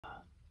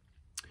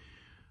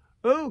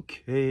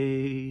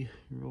Okay,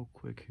 real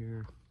quick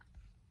here.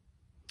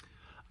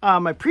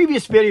 My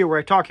previous video where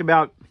I talked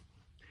about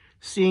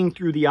seeing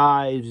through the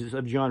eyes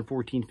of John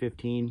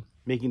 14:15,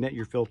 making that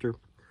your filter.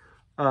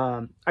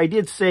 I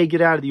did say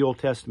get out of the Old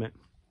Testament.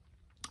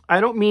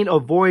 I don't mean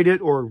avoid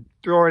it or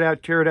throw it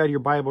out, tear it out of your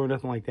Bible or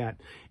nothing like that.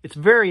 It's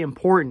very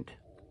important.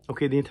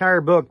 Okay, the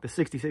entire book, the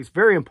 66,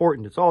 very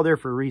important. It's all there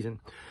for a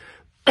reason.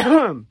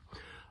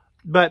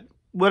 But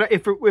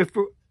if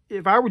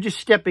I were just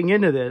stepping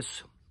into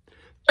this,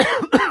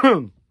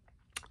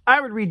 I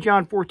would read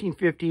John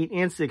 14:15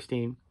 and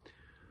 16,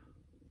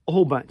 a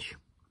whole bunch,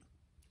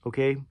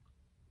 okay,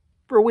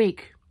 for a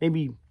week,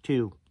 maybe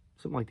two,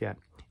 something like that,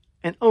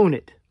 and own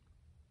it.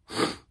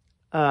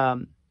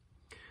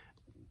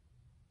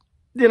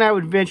 Then I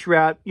would venture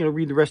out,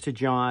 read the rest of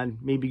John,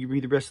 maybe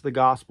read the rest of the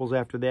Gospels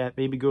after that,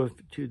 maybe go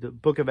to the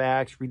book of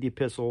Acts, read the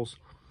epistles,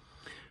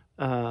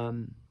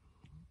 and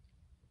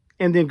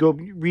then go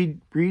read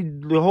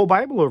the whole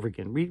Bible over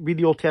again, read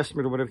the Old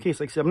Testament or whatever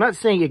case. Like I said, I'm not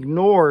saying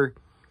ignore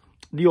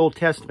the Old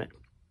Testament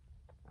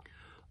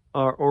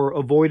or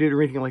avoid it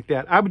or anything like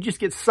that. I would just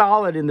get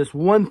solid in this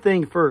one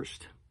thing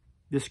first,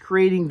 this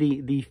creating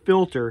the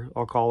filter,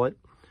 I'll call it,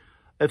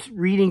 of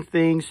reading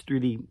things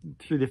through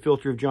the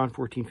filter of John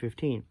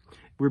 14:15.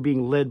 We're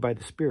being led by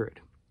the Spirit.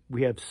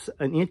 We have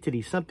an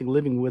entity, something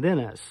living within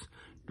us,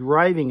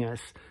 driving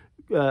us,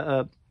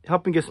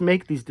 helping us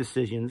make these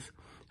decisions,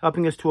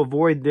 helping us to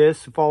avoid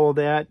this, follow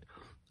that,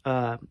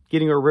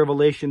 getting our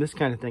revelation, this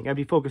kind of thing. I'd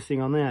be focusing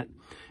on that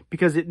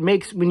because it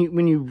makes,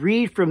 when you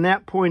read from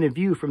that point of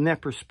view, from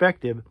that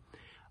perspective,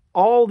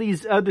 all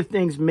these other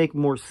things make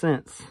more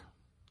sense.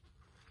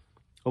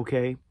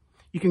 Okay?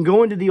 You can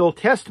go into the Old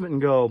Testament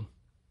and go,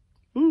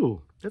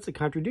 ooh, that's a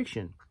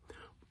contradiction.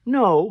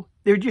 No,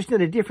 they're just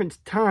in a different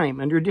time,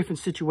 under a different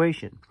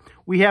situation.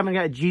 We haven't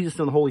got Jesus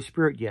and the Holy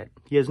Spirit yet.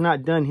 He has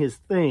not done his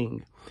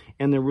thing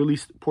and then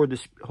poured the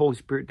Holy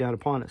Spirit down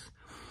upon us.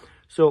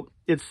 So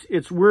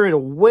we're in a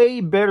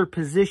way better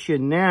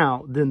position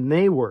now than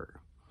they were.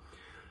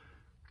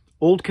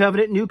 Old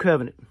covenant, new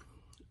covenant.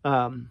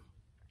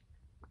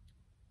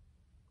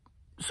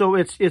 So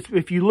it's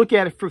if you look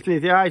at it through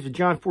the eyes of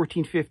John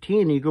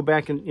 14:15 and you go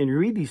back and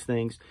read these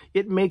things,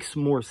 it makes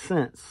more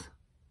sense.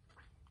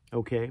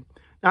 Okay?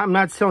 Now, I'm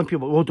not telling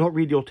people, well, don't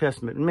read the Old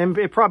Testament.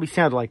 It probably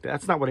sounded like that.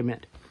 That's not what I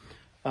meant.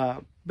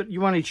 But you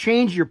want to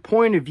change your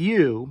point of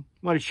view.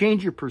 You want to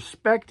change your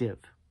perspective.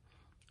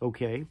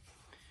 Okay?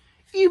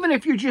 Even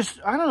if you're just,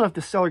 I don't know if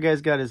the seller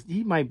guy's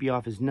he might be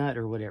off his nut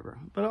or whatever.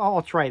 But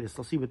I'll try this.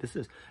 I'll see what this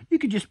is. You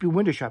could just be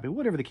window shopping,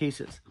 whatever the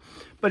case is.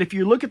 But if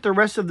you look at the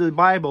rest of the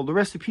Bible, the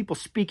rest of people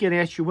speak and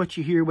ask you what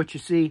you hear, what you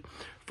see,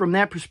 from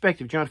that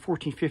perspective, John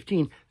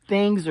 14:15,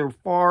 things are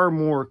far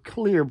more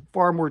clear,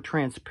 far more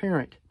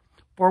transparent,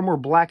 far more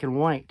black and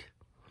white.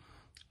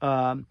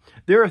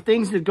 There are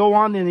things that go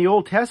on in the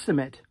Old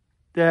Testament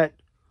that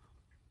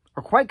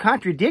are quite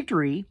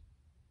contradictory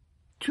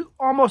to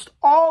almost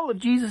all of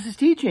Jesus'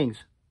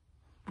 teachings.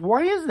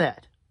 Why is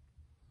that?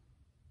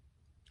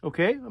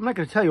 Okay, I'm not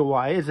going to tell you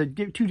why. It's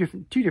two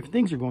different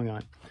things are going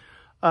on.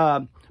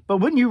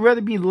 But wouldn't you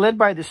rather be led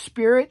by the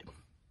Spirit,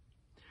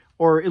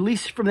 or at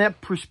least from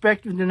that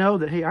perspective, to know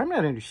that, hey, I'm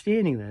not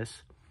understanding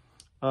this.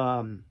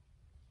 Doing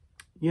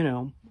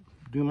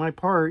my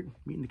part,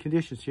 meeting the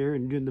conditions here,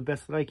 and doing the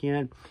best that I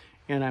can.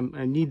 And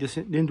I need this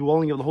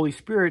indwelling of the Holy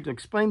Spirit to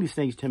explain these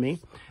things to me.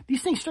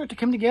 These things start to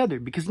come together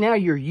because now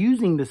you're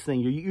using this thing.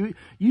 You're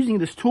using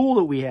this tool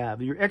that we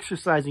have. You're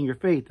exercising your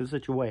faith in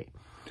such a way.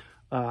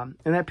 And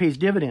that pays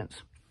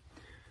dividends.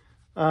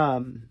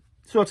 So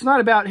it's not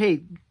about,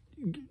 hey,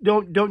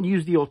 don't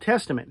use the Old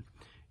Testament.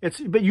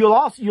 But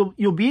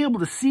you'll be able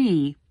to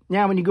see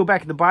now when you go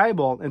back to the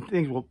Bible and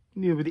things,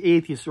 the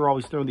atheists are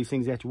always throwing these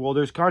things at you. Well,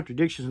 there's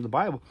contradictions in the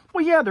Bible.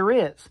 Well, yeah, there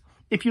is.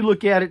 If you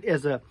look at it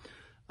as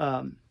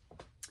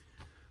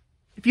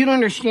if you don't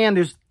understand,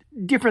 there's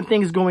different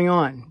things going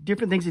on.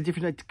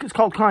 It's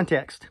called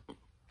context.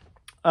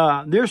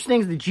 There's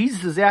things that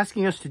Jesus is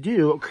asking us to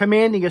do,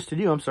 commanding us to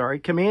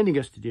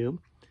do,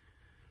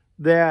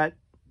 that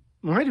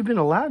might have been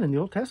allowed in the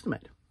Old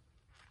Testament.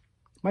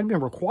 Might have been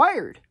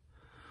required.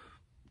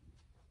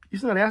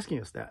 He's not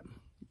asking us that.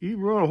 You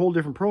run a whole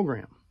different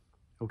program.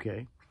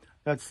 Okay?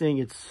 Not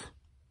saying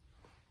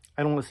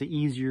I don't want to say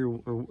easier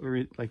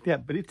or like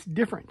that, but it's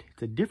different.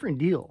 It's a different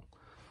deal.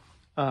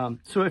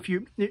 So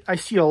I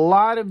see a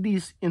lot of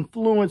these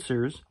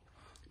influencers,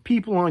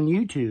 people on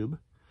YouTube,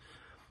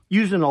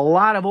 using a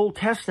lot of Old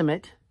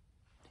Testament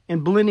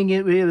and blending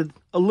it with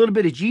a little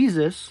bit of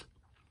Jesus.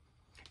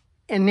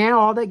 And now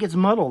all that gets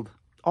muddled.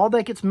 All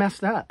that gets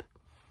messed up.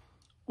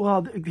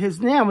 Well, because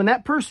now when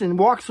that person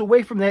walks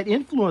away from that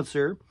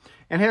influencer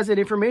and has that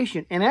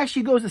information and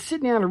actually goes to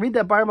sit down and read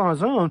that Bible on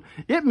his own,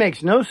 it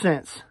makes no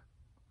sense.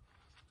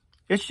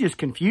 It's just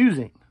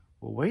confusing.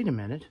 Well, wait a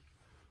minute.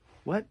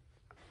 What?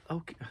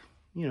 Okay,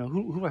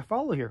 who do I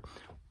follow here?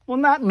 Well,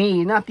 not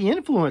me, not the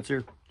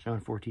influencer. John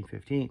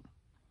 14:15.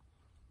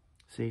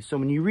 See, so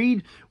when you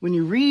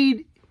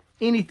read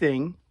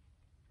anything,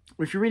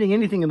 or if you're reading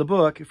anything in the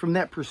book from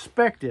that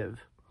perspective,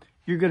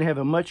 you're going to have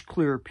a much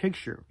clearer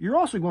picture. You're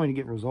also going to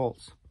get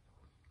results.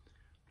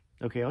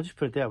 Okay, I'll just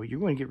put it that way. You're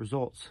going to get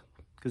results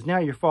because now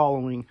you're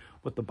following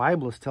what the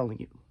Bible is telling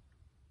you,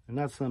 and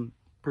not some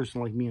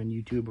person like me on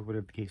YouTube or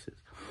whatever the case is.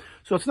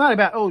 So it's not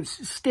about, oh,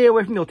 stay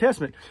away from the Old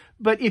Testament.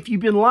 But if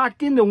you've been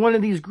locked into one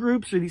of these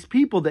groups or these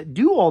people that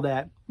do all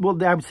that,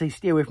 well, I would say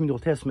stay away from the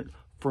Old Testament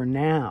for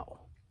now.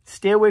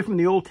 Stay away from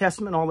the Old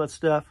Testament and all that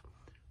stuff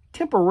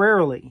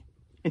temporarily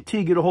until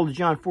you get a hold of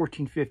John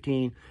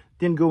 14:15.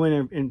 Then go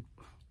in and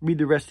read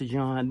the rest of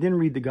John. Then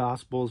read the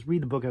Gospels.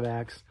 Read the book of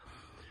Acts.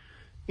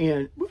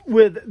 And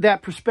with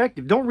that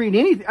perspective, don't read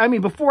anything. I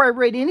mean, before I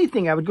read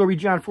anything, I would go read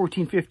John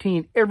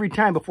 14:15 every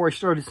time before I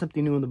started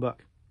something new in the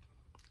book.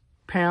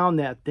 Pound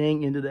that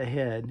thing into the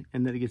head,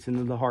 and then it gets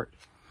into the heart.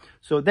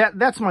 So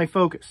that's my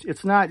focus.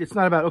 It's not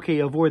about, okay,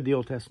 avoid the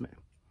Old Testament.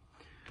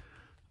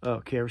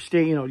 Okay, or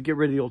stay, get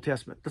rid of the Old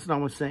Testament. That's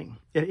not what I'm saying.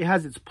 It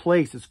has its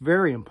place. It's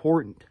very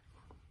important,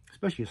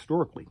 especially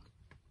historically.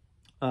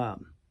 But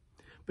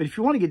if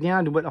you want to get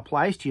down to what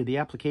applies to you, the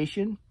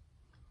application,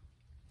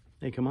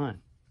 hey, come on.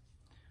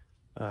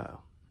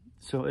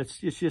 So it's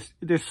just,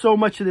 there's so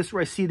much of this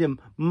where I see them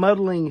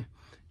muddling,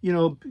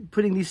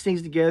 putting these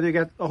things together. They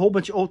got a whole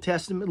bunch of Old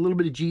Testament, a little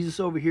bit of Jesus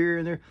over here,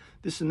 and they're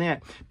this and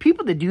that.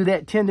 People that do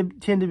that tend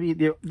to be,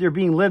 they're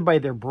being led by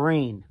their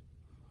brain,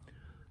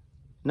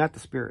 not the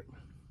Spirit.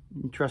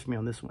 Trust me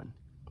on this one.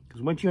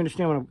 Because once you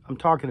understand what I'm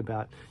talking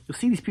about, you'll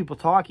see these people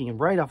talking, and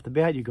right off the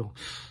bat, you go,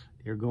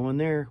 they're going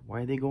there.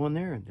 Why are they going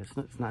there? And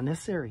it's not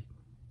necessary.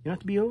 You don't have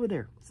to be over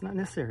there. It's not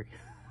necessary.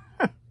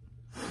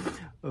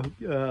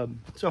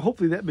 So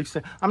hopefully that makes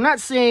sense. I'm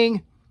not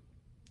saying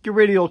get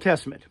rid of the Old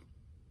Testament.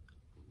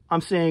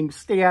 I'm saying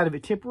stay out of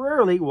it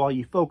temporarily while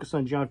you focus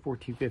on John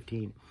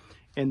 14:15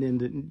 and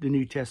then the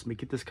New Testament.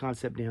 Get this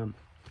concept down.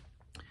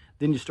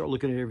 Then you start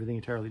looking at everything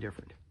entirely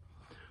different.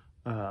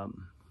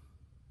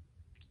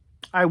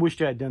 I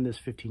wished I had done this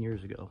 15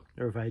 years ago,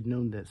 or if I had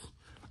known this.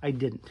 I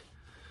didn't.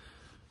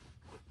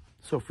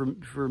 So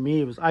for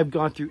me, it was, I've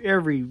gone through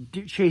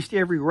chased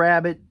every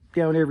rabbit,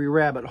 down every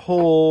rabbit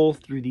hole,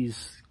 through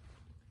these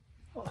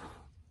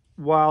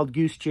wild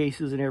goose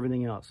chases and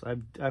everything else.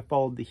 I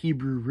followed the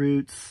Hebrew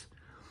roots.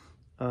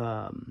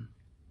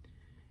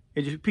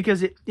 It just,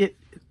 because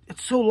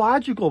it's so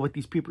logical what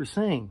these people are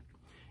saying.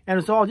 And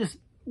it's all just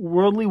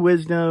worldly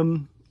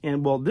wisdom.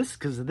 And, well, this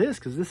because of this,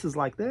 because this is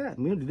like that.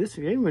 And we don't do this.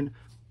 Anyone,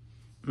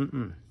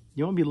 you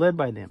don't be led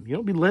by them. You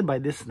don't be led by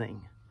this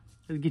thing.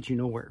 It'll get you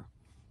nowhere.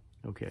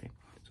 Okay.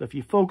 So if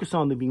you focus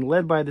on the being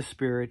led by the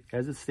Spirit,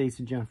 as it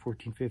states in John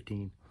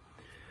 14:15,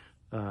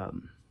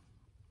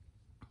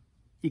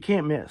 you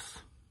can't miss.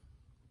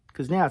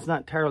 Because now it's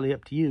not entirely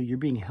up to you. You're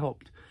being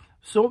helped.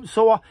 So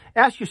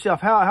ask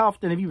yourself, how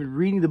often have you been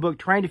reading the book,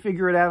 trying to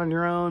figure it out on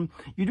your own?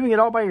 You're doing it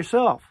all by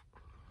yourself.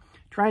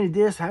 Trying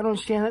to I don't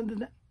understand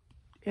that.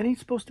 It ain't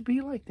supposed to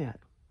be like that.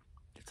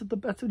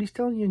 That's what he's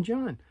telling you in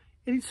John.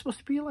 It ain't supposed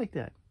to be like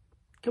that.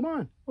 Come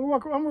on. I'm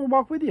going to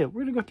walk with you.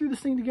 We're going to go through this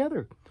thing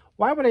together.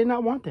 Why would I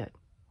not want that?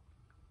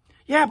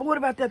 Yeah, but what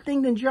about that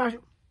thing then, Josh?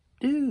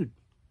 Dude,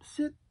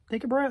 sit,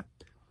 take a breath.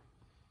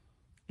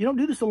 You don't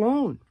do this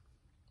alone.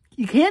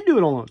 You can't do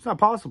it alone. It's not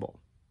possible.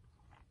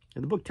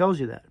 And the book tells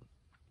you that.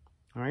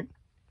 All right?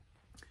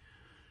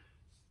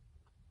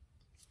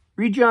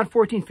 Read John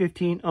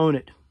 14:15. Own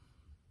it.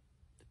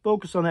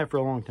 Focus on that for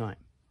a long time.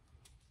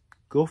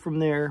 Go from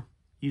there,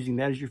 using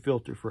that as your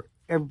filter for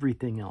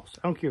everything else.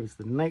 I don't care if it's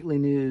the nightly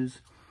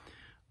news,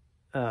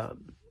 the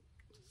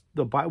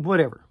Bible,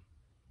 whatever.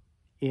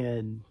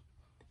 And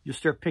you'll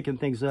start picking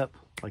things up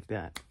like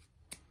that.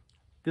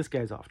 This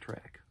guy's off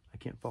track. I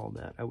can't follow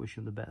that. I wish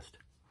him the best.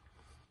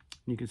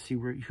 And you can see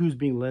who's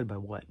being led by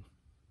what.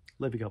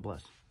 Love you. God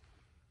bless.